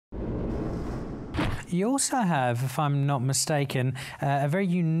You also have, if I'm not mistaken, a very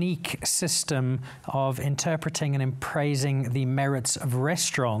unique system of interpreting and appraising the merits of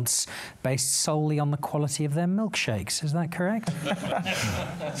restaurants based solely on the quality of their milkshakes. Is that correct?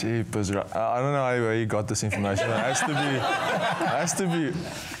 Jeepers, I don't know where you got this information. It has to be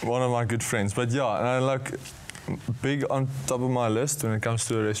one of my good friends. But yeah, like big on top of my list when it comes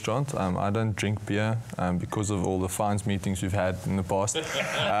to a restaurant. I don't drink beer because of all the fines meetings we've had in the past.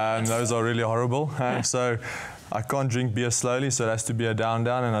 Those are really horrible. So I can't drink beer slowly, so it has to be a down,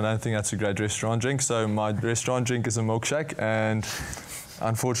 and I don't think that's a great restaurant drink. So my restaurant drink is a milkshake, and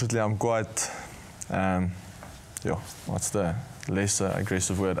unfortunately I'm quite, what's the less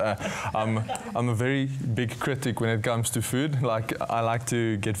aggressive word? I'm a very big critic when it comes to food. Like, I like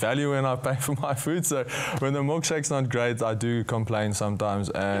to get value when I pay for my food. So when the milkshake's not great, I do complain sometimes,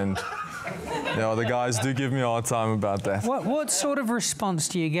 and the guys do give me a hard time about that. What sort of response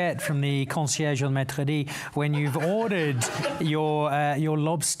do you get from the concierge on Mercredi when you've ordered your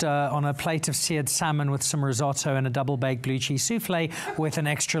lobster on a plate of seared salmon with some risotto and a double-baked blue cheese souffle with an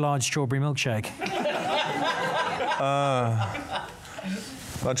extra-large strawberry milkshake?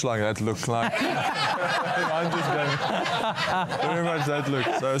 Much like that look, like I'm just going very much that look.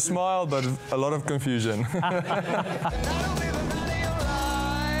 So a smile, but a lot of confusion.